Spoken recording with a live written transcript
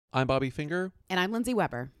I'm Bobby Finger. And I'm Lindsay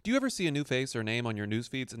Weber. Do you ever see a new face or name on your news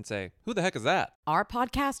feeds and say, who the heck is that? Our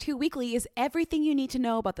podcast, Who Weekly, is everything you need to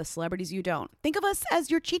know about the celebrities you don't. Think of us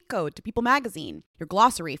as your cheat code to People magazine, your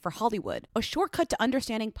glossary for Hollywood, a shortcut to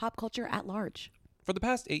understanding pop culture at large. For the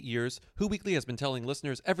past 8 years, Who Weekly has been telling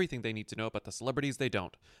listeners everything they need to know about the celebrities they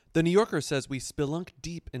don't. The New Yorker says we spelunk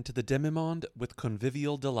deep into the demi-monde with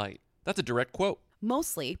convivial delight. That's a direct quote.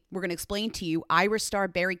 Mostly, we're going to explain to you Irish star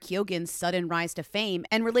Barry Keoghan's sudden rise to fame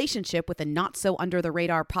and relationship with a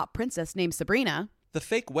not-so-under-the-radar pop princess named Sabrina. The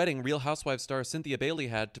fake wedding Real Housewives star Cynthia Bailey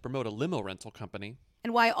had to promote a limo rental company.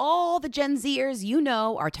 And why all the Gen Zers you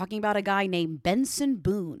know are talking about a guy named Benson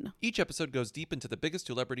Boone. Each episode goes deep into the biggest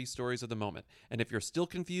celebrity stories of the moment. And if you're still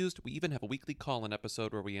confused, we even have a weekly call-in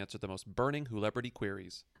episode where we answer the most burning celebrity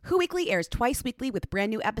queries. Who Weekly airs twice weekly with brand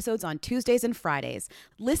new episodes on Tuesdays and Fridays.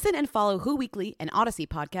 Listen and follow Who Weekly, an Odyssey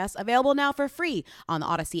podcast, available now for free on the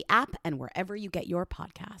Odyssey app and wherever you get your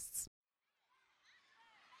podcasts.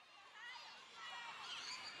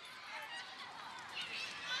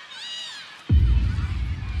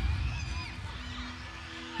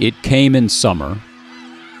 It came in summer,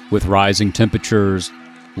 with rising temperatures,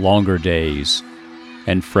 longer days,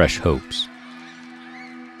 and fresh hopes.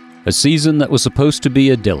 A season that was supposed to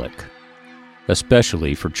be idyllic,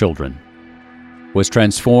 especially for children, was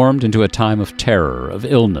transformed into a time of terror, of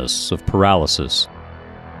illness, of paralysis,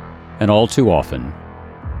 and all too often,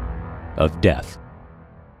 of death.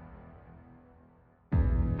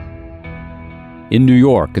 In New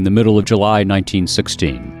York, in the middle of July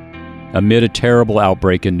 1916, amid a terrible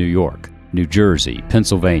outbreak in New York, New Jersey,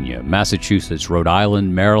 Pennsylvania, Massachusetts, Rhode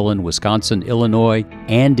Island, Maryland, Wisconsin, Illinois,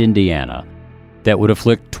 and Indiana, that would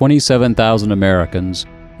afflict 27,000 Americans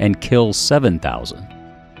and kill 7,000.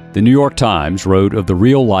 The New York Times wrote of the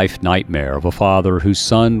real-life nightmare of a father whose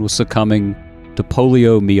son was succumbing to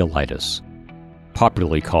poliomyelitis,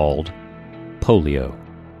 popularly called polio.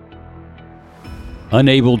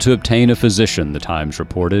 Unable to obtain a physician, the Times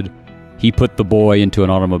reported, he put the boy into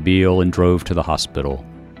an automobile and drove to the hospital.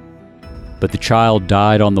 But the child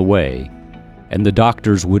died on the way, and the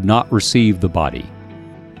doctors would not receive the body.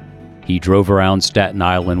 He drove around Staten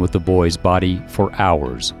Island with the boy's body for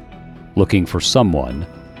hours, looking for someone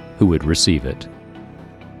who would receive it.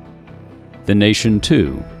 The nation,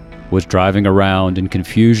 too, was driving around in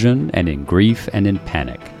confusion and in grief and in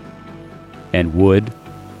panic, and would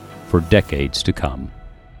for decades to come.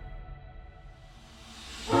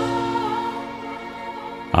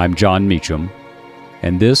 I'm John Meacham,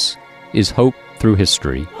 and this is Hope Through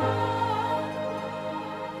History.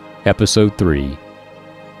 Episode 3,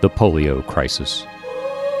 The Polio Crisis.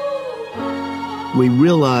 We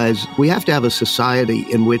realize we have to have a society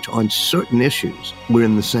in which on certain issues we're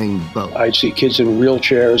in the same boat. I'd see kids in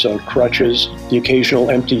wheelchairs, on crutches, the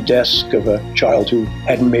occasional empty desk of a child who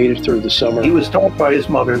hadn't made it through the summer. He was taught by his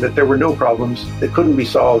mother that there were no problems that couldn't be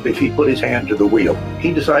solved if he put his hand to the wheel.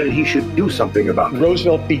 He decided he should do something about it.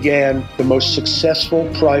 Roosevelt began the most successful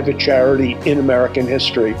private charity in American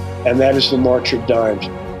history, and that is the March of Dimes.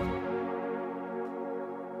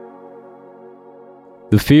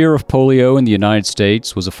 The fear of polio in the United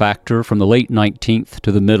States was a factor from the late 19th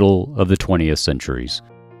to the middle of the 20th centuries.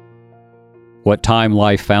 What Time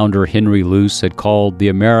Life founder Henry Luce had called the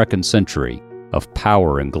American century of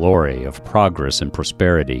power and glory, of progress and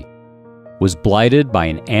prosperity, was blighted by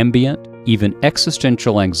an ambient, even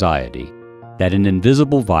existential anxiety that an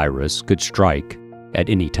invisible virus could strike at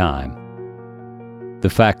any time. The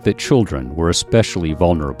fact that children were especially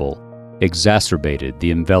vulnerable exacerbated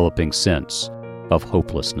the enveloping sense of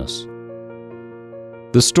hopelessness.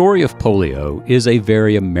 The story of polio is a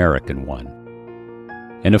very American one.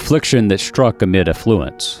 An affliction that struck amid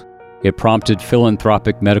affluence, it prompted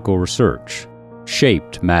philanthropic medical research,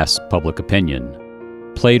 shaped mass public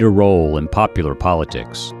opinion, played a role in popular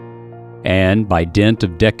politics, and, by dint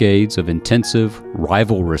of decades of intensive,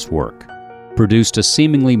 rivalrous work, produced a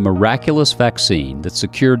seemingly miraculous vaccine that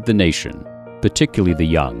secured the nation, particularly the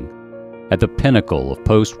young, at the pinnacle of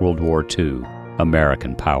post-World War II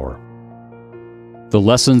American power. The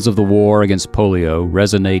lessons of the war against polio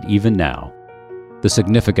resonate even now. The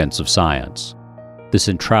significance of science, the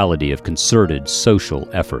centrality of concerted social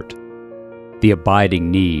effort, the abiding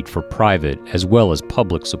need for private as well as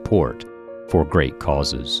public support for great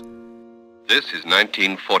causes. This is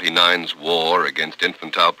 1949's war against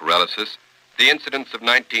infantile paralysis. The incidence of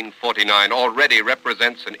 1949 already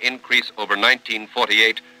represents an increase over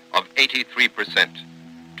 1948 of 83%.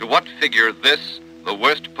 To what figure this, the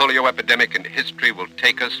worst polio epidemic in history, will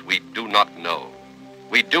take us, we do not know.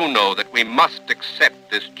 We do know that we must accept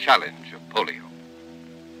this challenge of polio.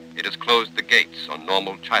 It has closed the gates on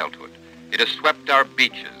normal childhood, It has swept our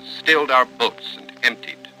beaches, stilled our boats, and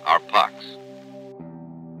emptied our parks.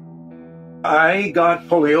 I got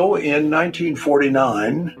polio in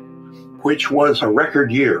 1949, which was a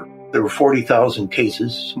record year. There were 40,000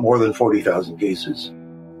 cases, more than 40,000 cases.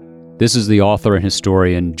 This is the author and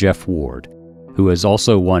historian Jeff Ward, who has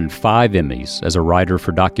also won 5 Emmys as a writer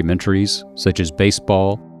for documentaries such as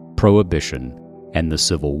Baseball, Prohibition, and the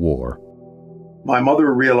Civil War. My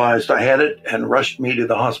mother realized I had it and rushed me to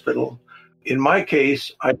the hospital. In my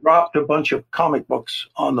case, I dropped a bunch of comic books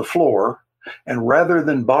on the floor, and rather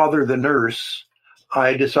than bother the nurse,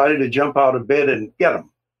 I decided to jump out of bed and get them.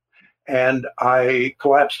 And I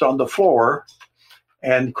collapsed on the floor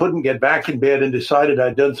and couldn't get back in bed and decided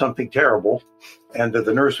I'd done something terrible and that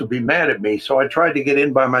the nurse would be mad at me. So I tried to get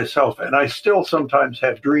in by myself. And I still sometimes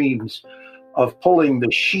have dreams of pulling the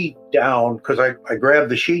sheet down because I grabbed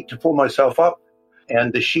the sheet to pull myself up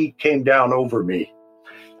and the sheet came down over me.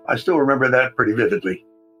 I still remember that pretty vividly.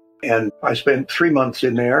 And I spent 3 months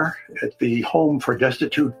in there at the Home for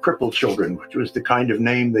Destitute Crippled Children, which was the kind of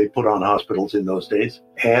name they put on hospitals in those days.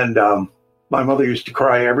 And my mother used to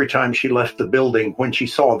cry every time she left the building when she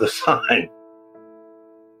saw the sign.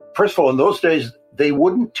 First of all, in those days, they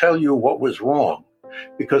wouldn't tell you what was wrong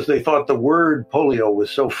because they thought the word polio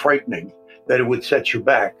was so frightening that it would set you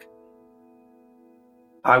back.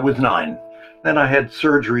 I was 9. Then I had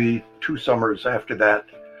surgery 2 summers after that.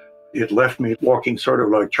 It left me walking sort of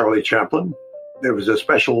like Charlie Chaplin. There was a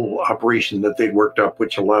special operation that they'd worked up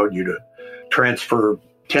which allowed you to transfer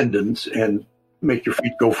tendons and make your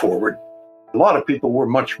feet go forward. A lot of people were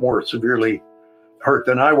much more severely hurt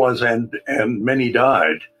than I was, and many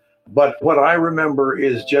died. But what I remember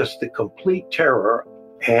is just the complete terror.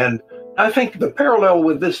 And I think the parallel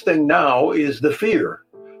with this thing now is the fear.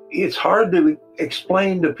 It's hard to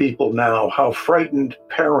explain to people now how frightened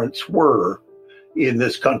parents were in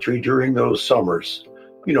this country during those summers.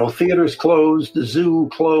 You know, theaters closed, the zoo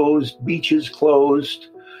closed, beaches closed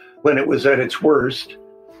when it was at its worst.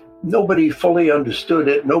 Nobody fully understood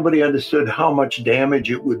it. Nobody understood how much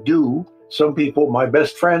damage it would do. Some people, my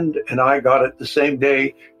best friend and I got it the same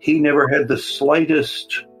day. He never had the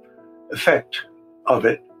slightest effect of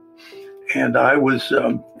it. And I was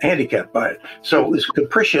handicapped by it. So it was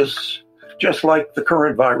capricious, just like the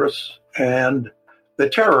current virus. And the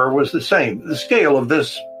terror was the same. The scale of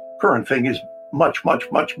this current thing is much, much,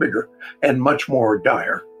 much bigger and much more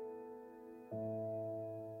dire.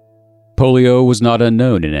 Polio was not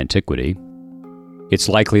unknown in antiquity. It's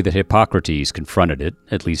likely that Hippocrates confronted it,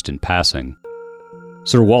 at least in passing.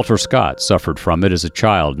 Sir Walter Scott suffered from it as a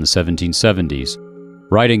child in the 1770s,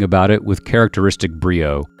 writing about it with characteristic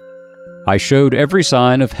brio. I showed every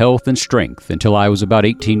sign of health and strength until I was about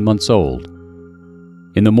 18 months old.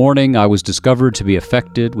 In the morning, I was discovered to be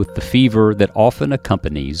affected with the fever that often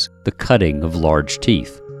accompanies the cutting of large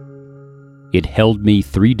teeth. It held me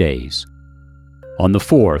 3 days. On the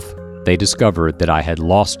 4th, they discovered that I had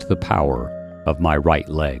lost the power of my right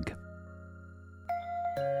leg.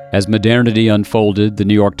 As modernity unfolded, the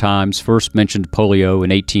New York Times first mentioned polio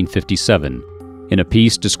in 1857 in a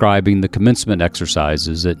piece describing the commencement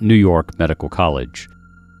exercises at New York Medical College.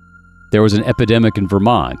 There was an epidemic in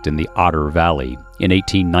Vermont in the Otter Valley in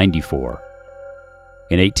 1894.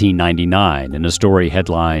 In 1899, in a story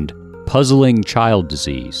headlined, "Puzzling Child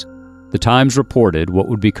Disease," the Times reported what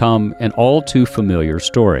would become an all-too-familiar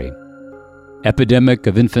story. Epidemic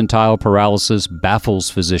of infantile paralysis baffles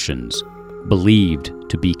physicians, believed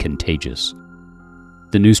to be contagious.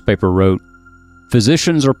 The newspaper wrote,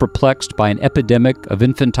 "Physicians are perplexed by an epidemic of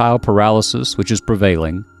infantile paralysis which is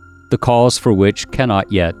prevailing, the cause for which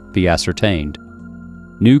cannot yet be ascertained.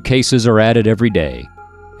 New cases are added every day,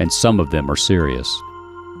 and some of them are serious."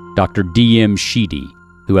 Dr. D.M. Sheedy,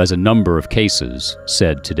 who has a number of cases,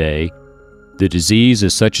 said today, "The disease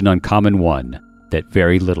is such an uncommon one that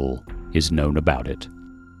very little is known about it."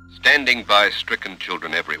 Standing by stricken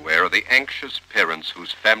children everywhere are the anxious parents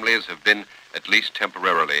whose families have been, at least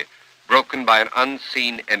temporarily, broken by an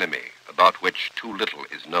unseen enemy about which too little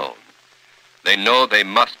is known. They know they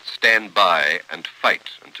must stand by and fight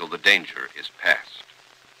until the danger is past.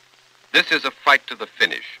 This is a fight to the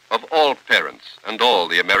finish of all parents and all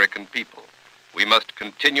the American people. We must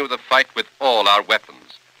continue the fight with all our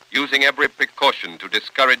weapons, using every precaution to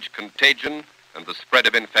discourage contagion and the spread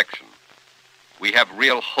of infection. We have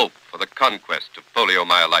real hope for the conquest of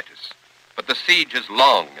poliomyelitis, but the siege is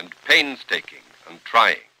long and painstaking and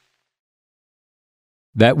trying.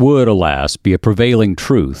 That would, alas, be a prevailing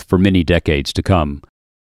truth for many decades to come.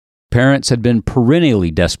 Parents had been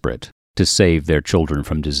perennially desperate to save their children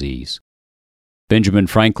from disease. Benjamin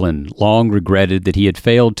Franklin long regretted that he had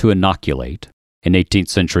failed to inoculate, an 18th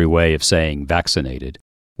century way of saying vaccinated,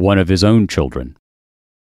 one of his own children.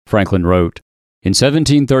 Franklin wrote, "In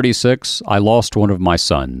 1736, I lost one of my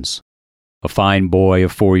sons, a fine boy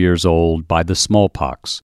of 4 years old, by the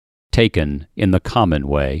smallpox, taken in the common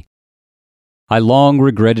way. I long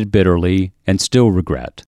regretted bitterly, and still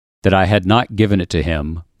regret, that I had not given it to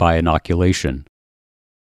him by inoculation.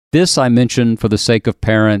 This I mention for the sake of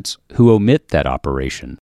parents who omit that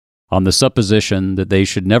operation, on the supposition that they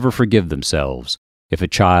should never forgive themselves if a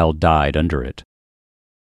child died under it.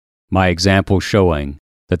 My example showing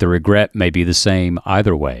that the regret may be the same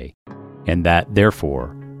either way, and that,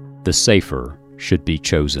 therefore, the safer should be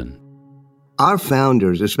chosen." Our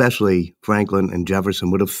founders, especially Franklin and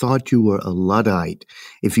Jefferson, would have thought you were a Luddite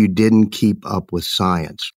if you didn't keep up with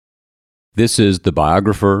science. This is the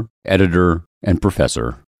biographer, editor, and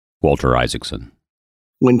professor, Walter Isaacson.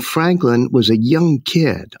 When Franklin was a young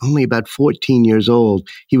kid, only about 14 years old,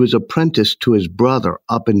 he was apprenticed to his brother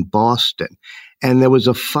up in Boston. And there was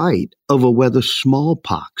a fight over whether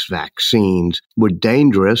smallpox vaccines were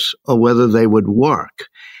dangerous or whether they would work.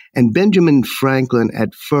 And Benjamin Franklin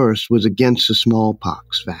at first was against the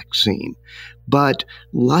smallpox vaccine. But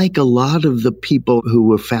like a lot of the people who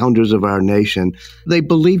were founders of our nation, they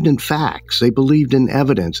believed in facts, they believed in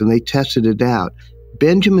evidence, and they tested it out.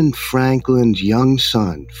 Benjamin Franklin's young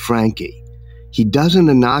son, Frankie, he doesn't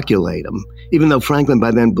inoculate him, even though Franklin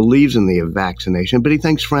by then believes in the vaccination, but he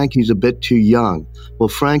thinks Frankie's a bit too young. Well,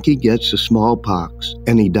 Frankie gets the smallpox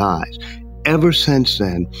and he dies. Ever since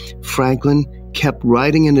then, Franklin kept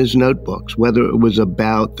writing in his notebooks, whether it was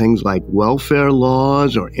about things like welfare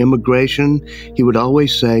laws or immigration. He would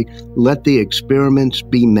always say, "Let the experiments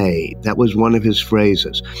be made." That was one of his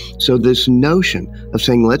phrases. So this notion of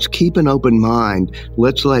saying, let's keep an open mind,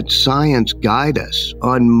 let's let science guide us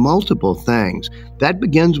on multiple things, that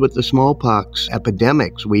begins with the smallpox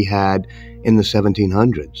epidemics we had in the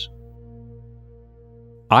 1700s.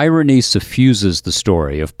 Irony suffuses the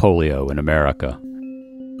story of polio in America.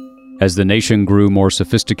 As the nation grew more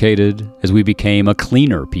sophisticated, as we became a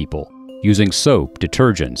cleaner people, using soap,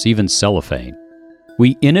 detergents, even cellophane,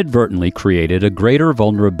 we inadvertently created a greater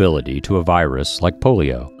vulnerability to a virus like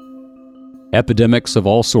polio. Epidemics of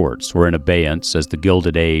all sorts were in abeyance as the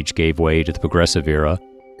Gilded Age gave way to the Progressive Era,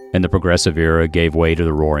 and the Progressive Era gave way to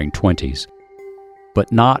the Roaring Twenties.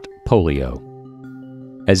 But not polio.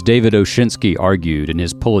 As David Oshinsky argued in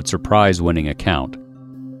his Pulitzer Prize-winning account,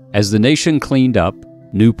 as the nation cleaned up,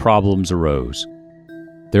 new problems arose.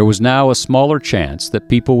 There was now a smaller chance that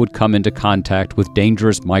people would come into contact with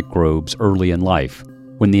dangerous microbes early in life,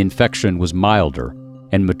 when the infection was milder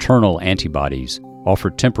and maternal antibodies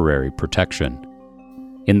offered temporary protection.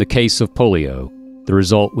 In the case of polio, the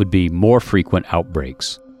result would be more frequent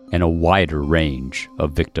outbreaks and a wider range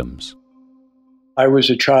of victims. I was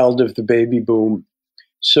a child of the baby boom,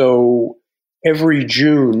 so every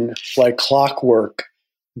June, like clockwork,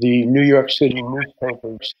 the New York City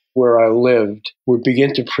newspapers where I lived would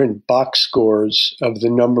begin to print box scores of the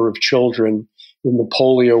number of children in the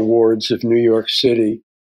polio wards of New York City.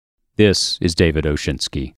 This is David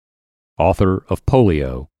Oshinsky, author of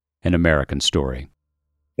Polio, An American Story.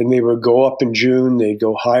 And they would go up in June, they'd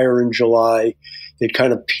go higher in July, they'd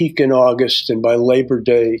kind of peak in August, and by Labor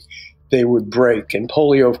Day, they would break. And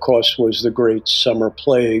polio, of course, was the great summer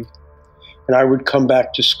plague. And I would come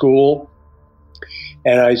back to school,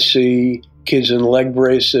 and I'd see kids in leg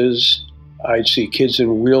braces, I'd see kids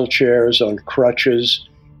in wheelchairs, on crutches,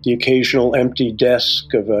 the occasional empty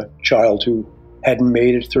desk of a child who hadn't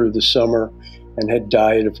made it through the summer and had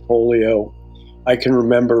died of polio. I can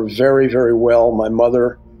remember very, very well my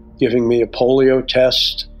mother giving me a polio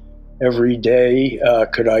test every day.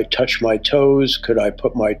 Could I touch my toes? Could I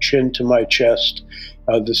put my chin to my chest?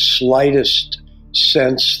 The slightest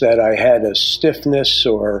sense that I had a stiffness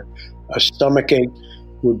or a stomachache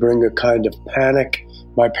would bring a kind of panic.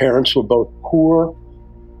 My parents were both poor.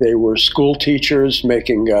 They were school teachers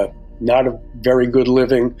making not a very good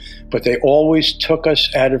living, but they always took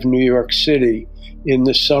us out of New York City in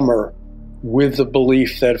the summer with the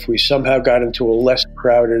belief that if we somehow got into a less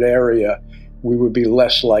crowded area, we would be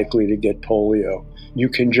less likely to get polio. You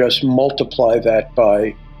can just multiply that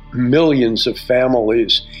by millions of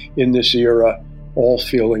families in this era, all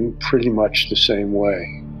feeling pretty much the same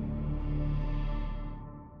way.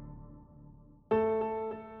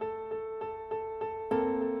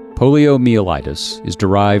 Poliomyelitis is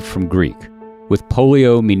derived from Greek, with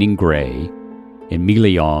polio meaning gray and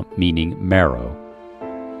myelion meaning marrow.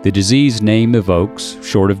 The disease name evokes,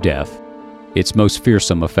 short of death, its most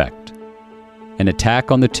fearsome effect: an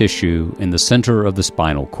attack on the tissue in the center of the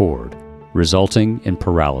spinal cord, resulting in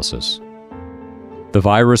paralysis. The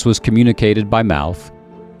virus was communicated by mouth,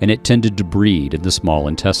 and it tended to breed in the small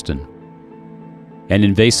intestine. An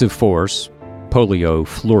invasive force, polio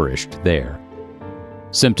flourished there.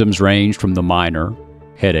 Symptoms ranged from the minor,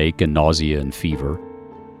 headache and nausea and fever,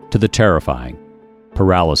 to the terrifying,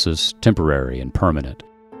 paralysis, temporary and permanent.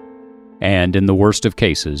 And in the worst of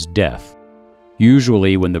cases, death,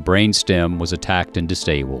 usually when the brainstem was attacked and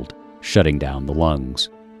disabled, shutting down the lungs.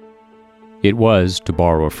 It was, to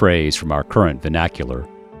borrow a phrase from our current vernacular,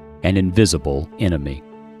 an invisible enemy.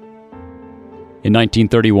 In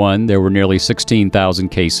 1931, there were nearly 16,000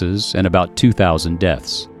 cases and about 2,000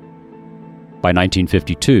 deaths. By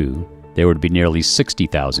 1952, there would be nearly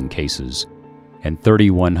 60,000 cases and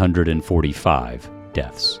 3,145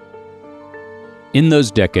 deaths. In those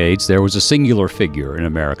decades, there was a singular figure in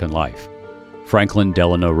American life, Franklin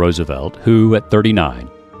Delano Roosevelt, who, at 39,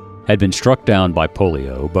 had been struck down by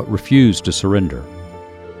polio but refused to surrender.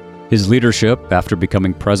 His leadership, after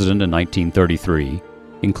becoming president in 1933,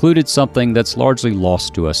 included something that's largely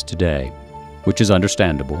lost to us today, which is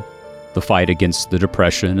understandable. The fight against the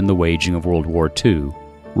Depression and the waging of World War II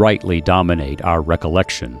rightly dominate our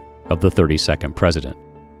recollection of the 32nd president.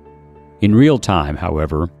 In real time,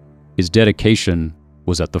 however, his dedication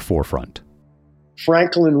was at the forefront.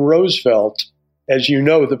 Franklin Roosevelt, as you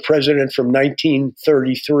know, the president from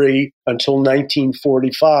 1933 until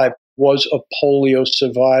 1945, was a polio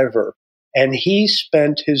survivor. And he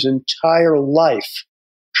spent his entire life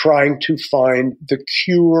trying to find the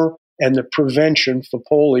cure and the prevention for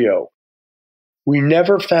polio. We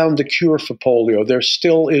never found the cure for polio. There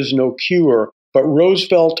still is no cure. But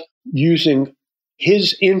Roosevelt, using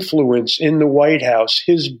his influence in the White House,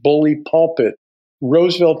 his bully pulpit,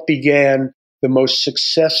 Roosevelt began the most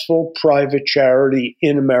successful private charity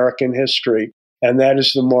in American history, and that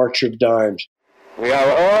is the March of Dimes. We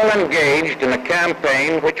are all engaged in a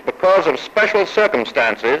campaign which, because of special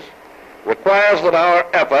circumstances, requires that our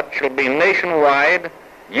effort shall be nationwide,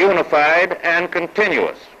 unified, and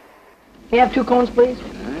continuous. You have 2 cones, please?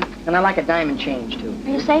 And I'd like a diamond change, too.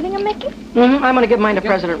 Are you saving him, Mickey? Mm-hmm. I'm going to give mine to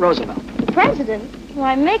President Roosevelt. The president?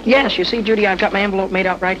 Why, Mickey? Yes, you see, Judy, I've got my envelope made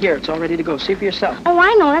out right here. It's all ready to go. See for yourself. Oh,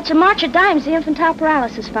 I know. That's a March of Dimes, the Infantile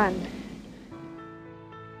Paralysis Fund.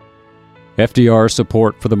 FDR's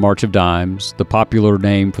support for the March of Dimes, the popular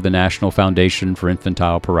name for the National Foundation for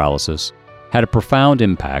Infantile Paralysis, had a profound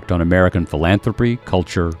impact on American philanthropy,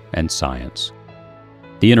 culture, and science.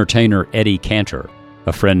 The entertainer Eddie Cantor,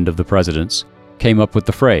 a friend of the president's, came up with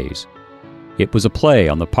the phrase. It was a play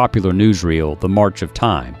on the popular newsreel The March of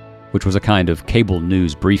Time, which was a kind of cable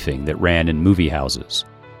news briefing that ran in movie houses.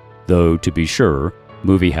 Though, to be sure,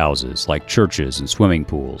 movie houses, like churches and swimming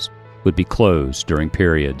pools, would be closed during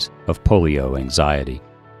periods of polio anxiety.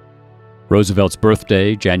 Roosevelt's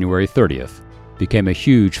birthday, January 30th, became a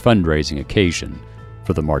huge fundraising occasion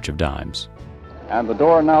for the March of Dimes. And the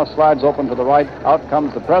door now slides open to the right. Out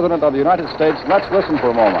comes the President of the United States. Let's listen for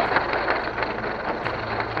a moment.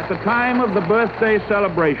 At the time of the birthday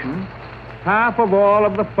celebration, half of all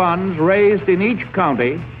of the funds raised in each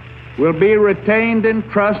county will be retained in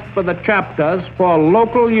trust for the chapters for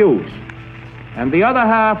local use, and the other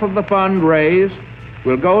half of the fund raised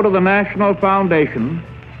will go to the National Foundation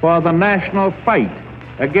for the national fight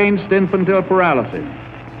against infantile paralysis.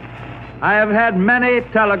 I have had many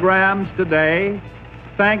telegrams today,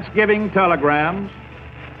 Thanksgiving telegrams.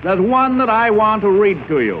 There's one that I want to read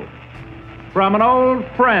to you from an old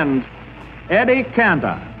friend, Eddie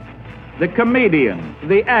Cantor, the comedian,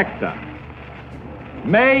 the actor.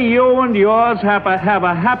 May you and yours have a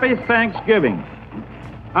happy Thanksgiving.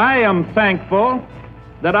 I am thankful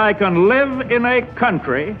that I can live in a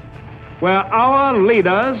country where our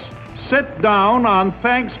leaders sit down on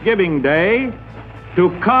Thanksgiving Day to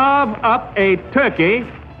carve up a turkey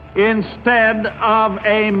instead of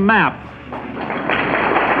a map.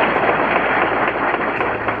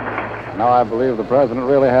 Now I believe the President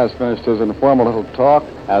really has finished his informal little talk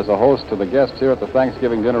as a host to the guests here at the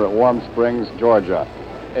Thanksgiving dinner at Warm Springs, Georgia.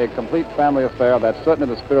 A complete family affair, that's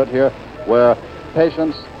certainly the spirit here, where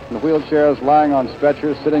patients in wheelchairs, lying on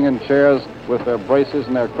stretchers, sitting in chairs with their braces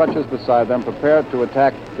and their crutches beside them, prepared to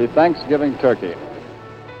attack the Thanksgiving turkey.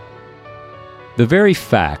 The very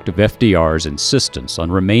fact of FDR's insistence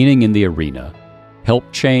on remaining in the arena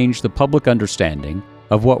helped change the public understanding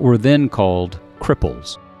of what were then called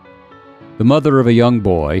cripples. The mother of a young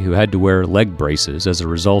boy who had to wear leg braces as a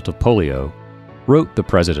result of polio wrote the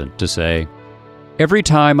president to say, "Every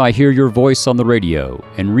time I hear your voice on the radio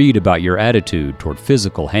and read about your attitude toward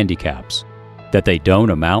physical handicaps, that they don't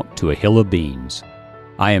amount to a hill of beans,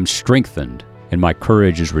 I am strengthened and my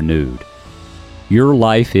courage is renewed. Your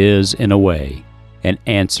life is, in a way, an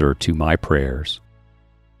answer to my prayers."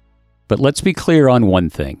 But let's be clear on one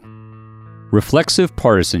thing. Reflexive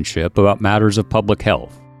partisanship about matters of public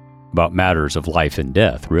health, about matters of life and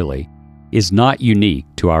death, really, is not unique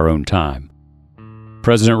to our own time.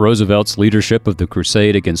 President Roosevelt's leadership of the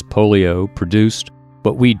crusade against polio produced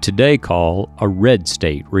what we'd today call a red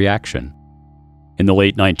state reaction. In the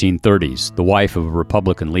late 1930s, the wife of a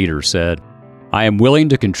Republican leader said, "I am willing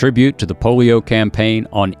to contribute to the polio campaign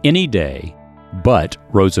on any day but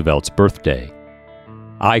Roosevelt's birthday."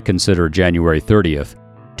 I consider January 30th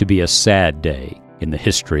to be a sad day in the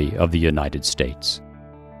history of the United States.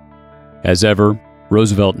 As ever,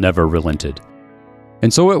 Roosevelt never relented.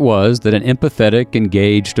 And so it was that an empathetic,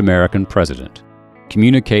 engaged American president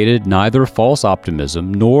communicated neither false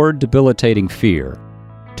optimism nor debilitating fear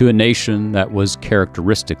to a nation that was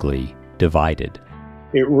characteristically divided.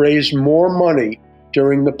 It raised more money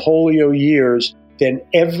during the polio years than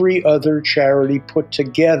every other charity put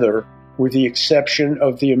together, with the exception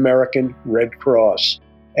of the American Red Cross.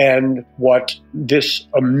 And what this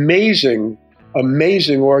amazing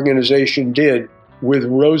organization did, with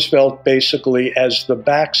Roosevelt basically as the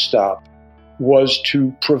backstop, was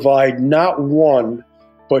to provide not one,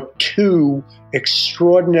 but two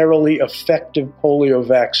extraordinarily effective polio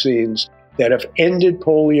vaccines that have ended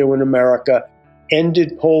polio in America,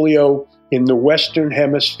 ended polio in the Western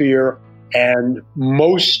Hemisphere, and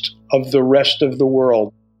most of the rest of the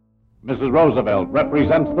world. Mrs. Roosevelt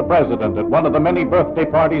represents the president at one of the many birthday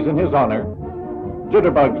parties in his honor.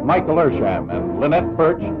 Jitterbugs Michael Ersham and Lynette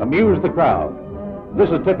Birch amused the crowd. This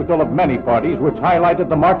is typical of many parties which highlighted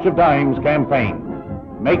the March of Dimes campaign,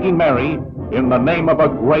 making merry in the name of a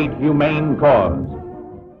great humane cause.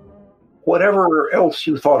 Whatever else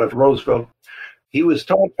you thought of Roosevelt, he was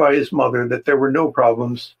taught by his mother that there were no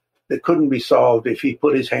problems that couldn't be solved if he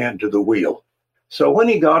put his hand to the wheel. So when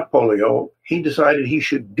he got polio, he decided he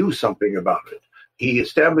should do something about it. He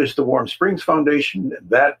established the Warm Springs Foundation, and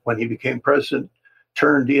that, when he became president,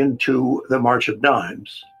 turned into the March of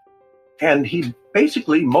Dimes. And he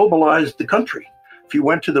basically mobilized the country. If you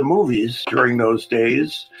went to the movies during those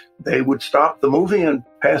days, they would stop the movie and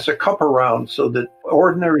pass a cup around so that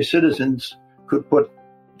ordinary citizens could put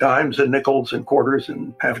dimes and nickels and quarters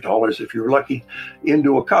and $50 if you were lucky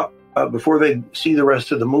into a cup before they'd see the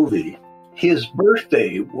rest of the movie. His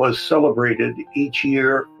birthday was celebrated each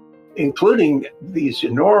year, including these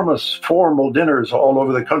enormous formal dinners all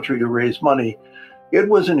over the country to raise money. It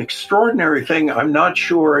was an extraordinary thing. I'm not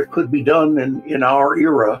sure it could be done in our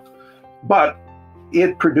era, but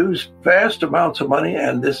it produced vast amounts of money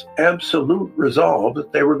and this absolute resolve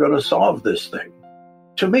that they were going to solve this thing.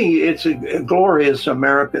 To me, it's a glorious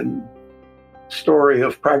American story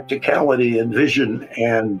of practicality and vision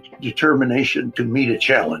and determination to meet a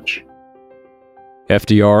challenge.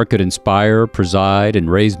 FDR could inspire, preside, and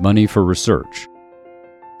raise money for research.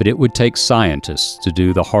 But it would take scientists to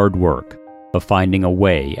do the hard work of finding a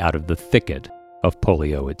way out of the thicket of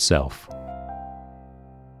polio itself.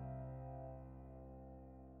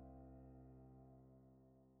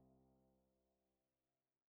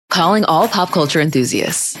 Calling all pop culture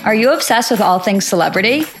enthusiasts. Are you obsessed with all things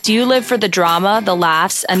celebrity? Do you live for the drama, the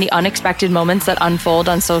laughs, and the unexpected moments that unfold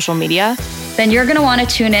on social media? Then you're going to want to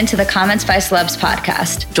tune into the Comments by Celebs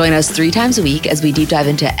podcast. Join us 3 times a week as we deep dive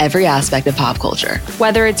into every aspect of pop culture.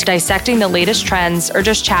 Whether it's dissecting the latest trends or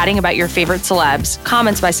just chatting about your favorite celebs,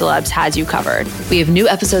 Comments by Celebs has you covered. We have new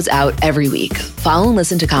episodes out every week. Follow and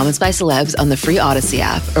listen to Comments by Celebs on the free Odyssey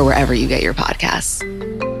app or wherever you get your podcasts.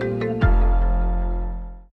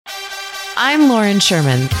 I'm Lauren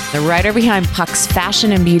Sherman, the writer behind Puck's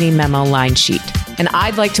Fashion and Beauty Memo line sheet, and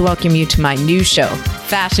I'd like to welcome you to my new show,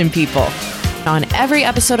 Fashion People. On every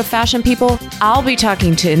episode of Fashion People, I'll be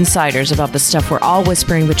talking to insiders about the stuff we're all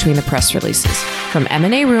whispering between the press releases, from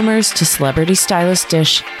M&A rumors to celebrity stylist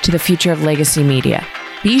dish to the future of legacy media.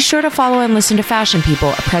 Be sure to follow and listen to Fashion People,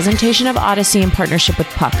 a presentation of Odyssey in partnership with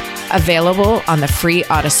Puck, available on the free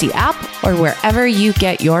Odyssey app or wherever you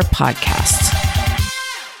get your podcasts.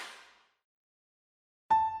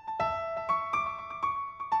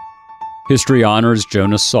 History honors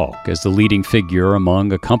Jonas Salk as the leading figure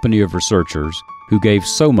among a company of researchers who gave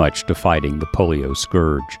so much to fighting the polio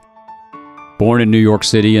scourge. Born in New York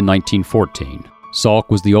City in 1914, Salk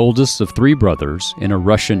was the oldest of 3 brothers in a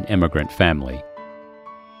Russian immigrant family.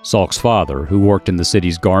 Salk's father, who worked in the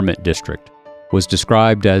city's garment district, was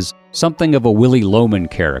described as something of a Willy Loman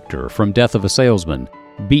character from Death of a Salesman,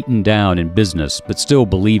 beaten down in business but still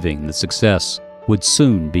believing that success would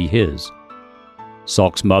soon be his.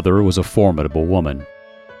 Salk's mother was a formidable woman.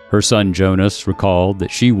 Her son Jonas recalled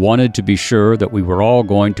that she wanted to be sure that we were all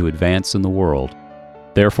going to advance in the world.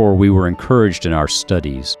 Therefore, we were encouraged in our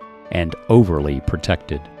studies and overly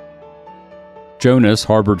protected. Jonas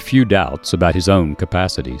harbored few doubts about his own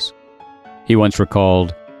capacities. He once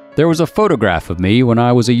recalled, "There was a photograph of me when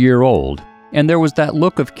I was a year old, and there was that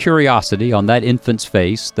look of curiosity on that infant's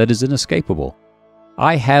face that is inescapable.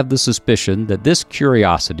 I have the suspicion that this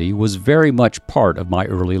curiosity was very much part of my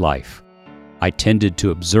early life. I tended to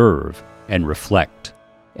observe and reflect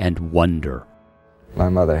and wonder." My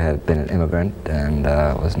mother had been an immigrant and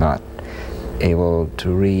was not able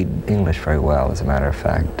to read English very well, as a matter of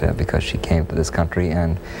fact, because she came to this country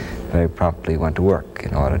and very promptly went to work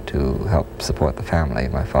in order to help support the family.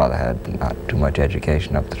 My father had not too much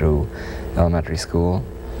education up through elementary school,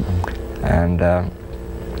 and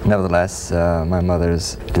nevertheless, my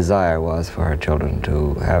mother's desire was for her children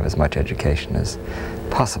to have as much education as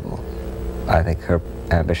possible. I think her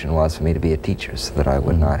ambition was for me to be a teacher so that I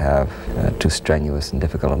would not have too strenuous and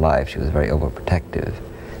difficult a life. She was very overprotective.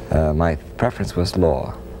 My preference was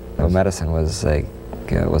law. Medicine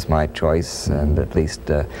was my choice, and at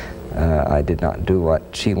least I did not do what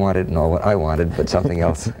she wanted nor what I wanted, but something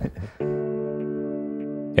else.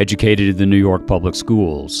 Educated in the New York Public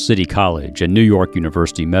Schools, City College, and New York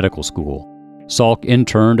University Medical School, Salk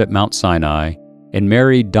interned at Mount Sinai and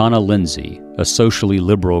married Donna Lindsay, a socially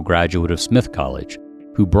liberal graduate of Smith College,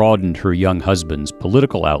 who broadened her young husband's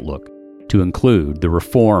political outlook to include the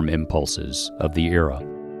reform impulses of the era.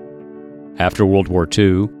 After World War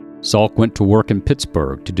II, Salk went to work in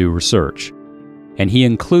Pittsburgh to do research, and he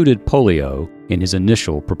included polio in his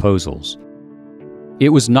initial proposals. It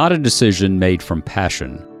was not a decision made from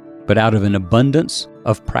passion, but out of an abundance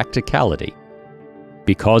of practicality.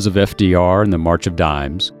 Because of FDR and the March of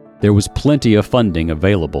Dimes, there was plenty of funding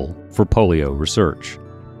available for polio research.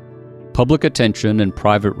 Public attention and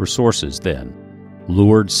private resources, then,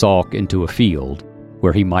 lured Salk into a field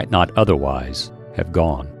where he might not otherwise have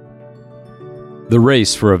gone. The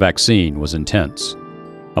race for a vaccine was intense.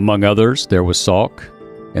 Among others, there was Salk,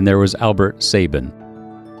 and there was Albert Sabin.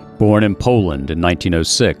 Born in Poland in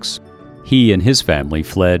 1906, he and his family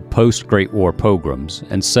fled post-Great War pogroms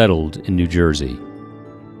and settled in New Jersey.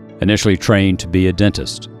 Initially trained to be a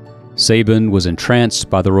dentist, Sabin was entranced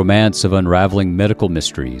by the romance of unraveling medical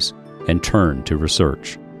mysteries and turned to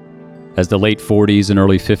research. As the late 40s and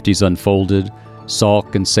early 50s unfolded,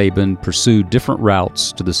 Salk and Sabin pursued different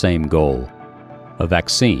routes to the same goal: a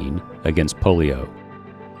vaccine against polio.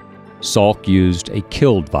 Salk used a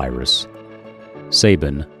killed virus,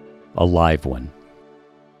 Sabin a live one.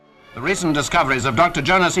 The recent discoveries of Dr.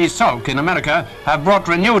 Jonas E. Salk in America have brought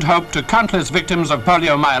renewed hope to countless victims of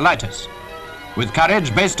poliomyelitis. With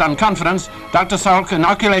courage based on confidence, Dr. Salk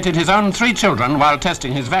inoculated his own 3 children while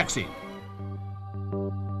testing his vaccine.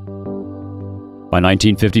 By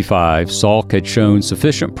 1955, Salk had shown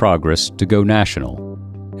sufficient progress to go national,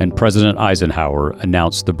 and President Eisenhower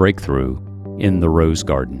announced the breakthrough in the Rose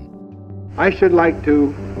Garden. I should like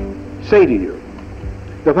to say to you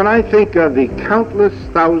that when I think of the countless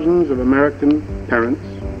thousands of American parents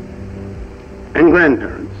and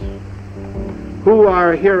grandparents who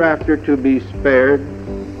are hereafter to be spared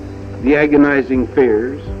the agonizing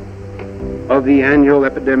fears of the annual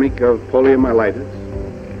epidemic of poliomyelitis,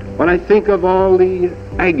 when I think of all the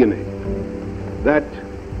agony that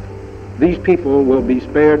these people will be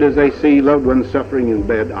spared as they see loved ones suffering in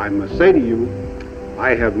bed, I must say to you,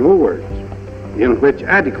 I have no words in which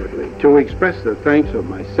adequately to express the thanks of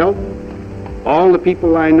myself, all the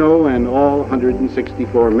people I know, and all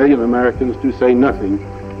 164 million Americans, to say nothing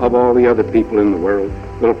of all the other people in the world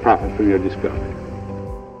that will profit from your discovery.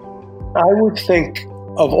 I would think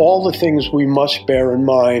of all the things we must bear in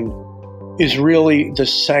mind is really the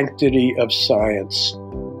sanctity of science.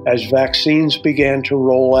 As vaccines began to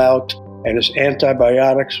roll out and as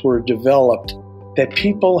antibiotics were developed, that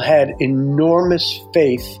people had enormous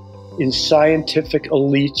faith in scientific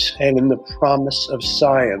elites and in the promise of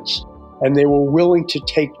science, and they were willing to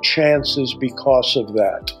take chances because of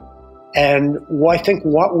that. And I think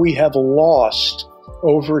what we have lost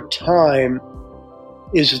over time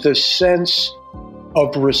is the sense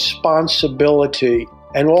of responsibility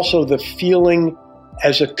and also the feeling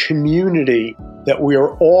as a community that we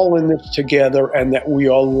are all in this together and that we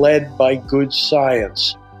are led by good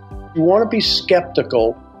science. You want to be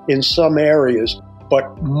skeptical in some areas,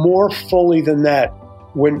 but more fully than that,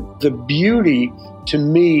 when the beauty to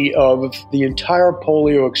me of the entire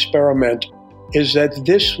polio experiment is that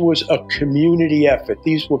this was a community effort.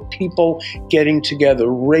 These were people getting together,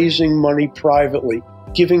 raising money privately,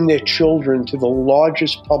 giving their children to the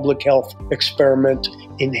largest public health experiment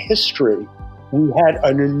in history. We had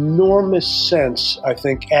an enormous sense, I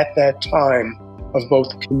think, at that time of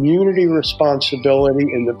both community responsibility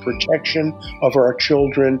in the protection of our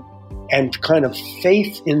children and kind of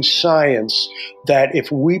faith in science that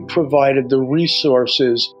if we provided the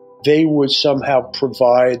resources, they would somehow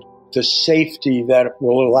provide the safety that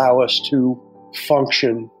will allow us to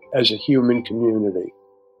function as a human community.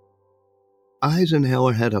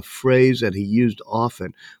 Eisenhower had a phrase that he used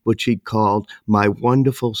often, which he called "my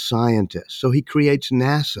wonderful scientist." So he creates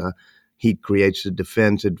NASA, he creates the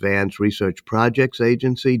Defense Advanced Research Projects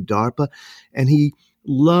Agency, DARPA, and he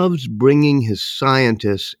loves bringing his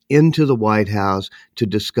scientists into the White House to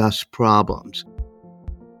discuss problems.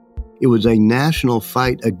 It was a national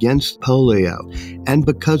fight against polio, and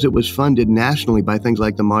because it was funded nationally by things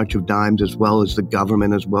like the March of Dimes, as well as the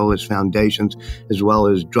government, as well as foundations, as well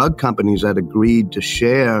as drug companies that agreed to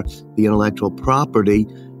share the intellectual property,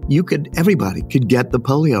 everybody could get the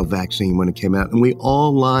polio vaccine when it came out, and we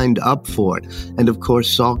all lined up for it. And of course,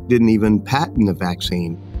 Salk didn't even patent the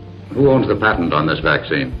vaccine. Who owns the patent on this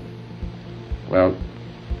vaccine? Well,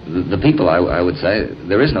 the people, I would say.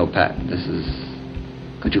 There is no patent.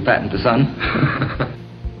 Could you patent the sun?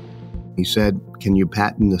 He said, can you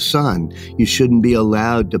patent the sun? You shouldn't be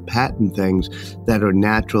allowed to patent things that are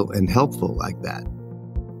natural and helpful like that.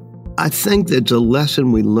 I think that's a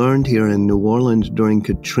lesson we learned here in New Orleans during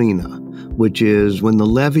Katrina, which is when the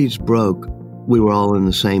levees broke, we were all in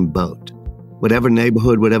the same boat. Whatever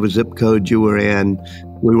neighborhood, whatever zip code you were in,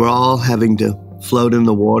 we were all having to float in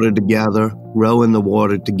the water together, row in the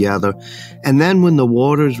water together. And then when the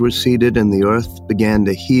waters receded and the earth began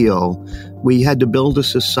to heal, we had to build a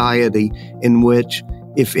society in which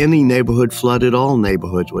if any neighborhood flooded, all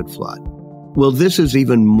neighborhoods would flood. Well, this is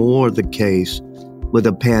even more the case with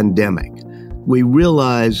a pandemic. We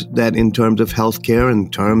realize that in terms of healthcare, in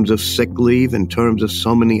terms of sick leave, in terms of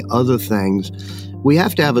so many other things, we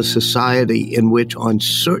have to have a society in which on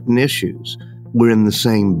certain issues, we're in the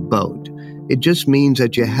same boat. It just means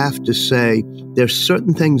that you have to say there's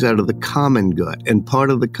certain things that are the common good, and part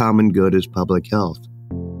of the common good is public health.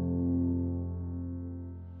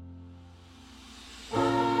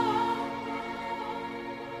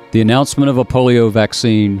 The announcement of a polio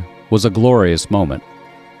vaccine was a glorious moment,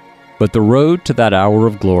 but the road to that hour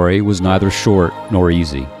of glory was neither short nor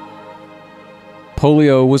easy.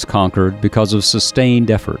 Polio was conquered because of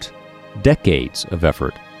sustained effort, decades of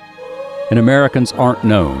effort, and Americans aren't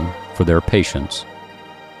known for their patience.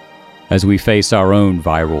 As we face our own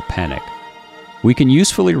viral panic, we can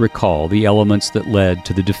usefully recall the elements that led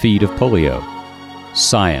to the defeat of polio: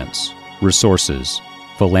 science, resources,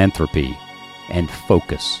 philanthropy, and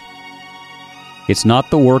focus. It's not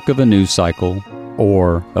the work of a news cycle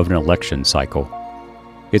or of an election cycle.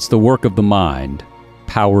 It's the work of the mind,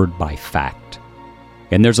 powered by fact.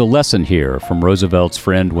 And there's a lesson here from Roosevelt's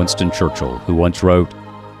friend Winston Churchill, who once wrote,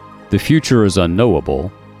 "The future is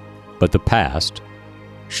unknowable, but the past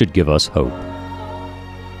should give us hope."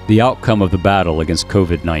 The outcome of the battle against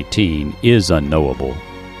COVID-19 is unknowable,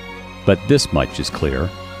 but this much is clear: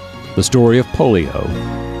 the story of polio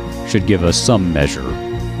should give us some measure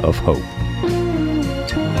of hope.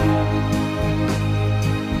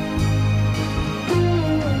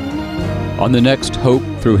 On the next Hope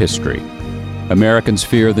Through History, Americans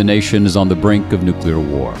fear the nation is on the brink of nuclear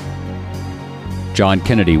war. John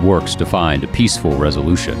Kennedy works to find a peaceful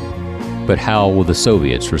resolution, but how will the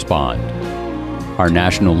Soviets respond? Our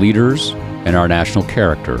national leaders and our national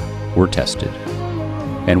character were tested,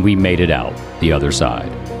 and we made it out the other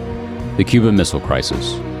side. The Cuban Missile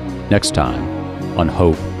Crisis, next time on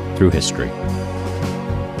Hope Through History.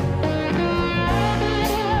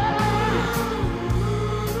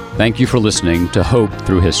 Thank you for listening to Hope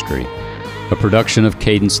Through History, a production of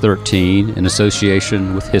Cadence 13 in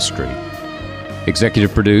association with History.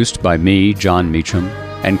 Executive produced by me, John Meacham,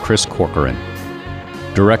 and Chris Corcoran.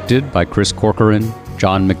 Directed by Chris Corcoran,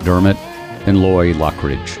 John McDermott, and Loy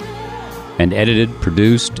Lockridge. And edited,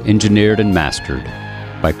 produced, engineered, and mastered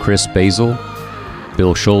by Chris Basil,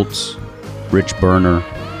 Bill Schultz, Rich Berner,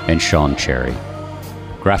 and Sean Cherry.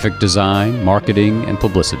 Graphic design, marketing, and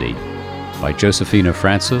publicity by Josephina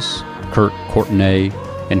Francis, Kurt Courtenay,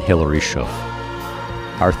 and Hilary Schuff.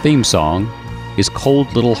 Our theme song is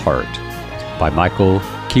Cold Little Heart by Michael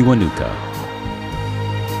Kiwanuka.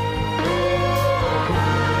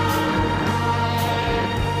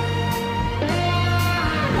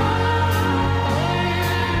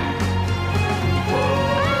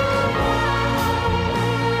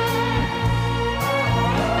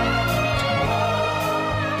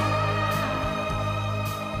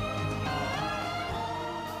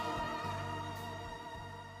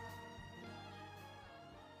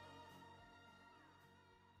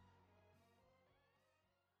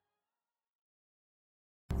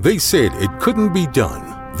 They said it couldn't be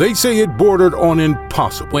done, They say it bordered on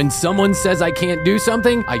impossible. When someone says I can't do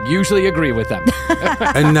something, I usually agree with them.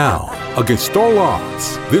 And now, against all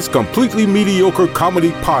odds, this completely mediocre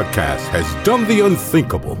comedy podcast has done the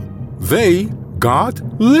unthinkable. They got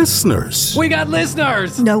listeners. We got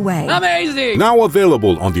listeners! No way. Amazing! Now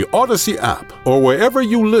available on the Odyssey app or wherever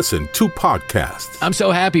you listen to podcasts. I'm so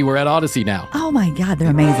happy we're at Odyssey now. Oh my God, they're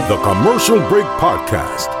amazing. The Commercial Break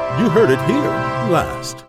Podcast. You heard it here last.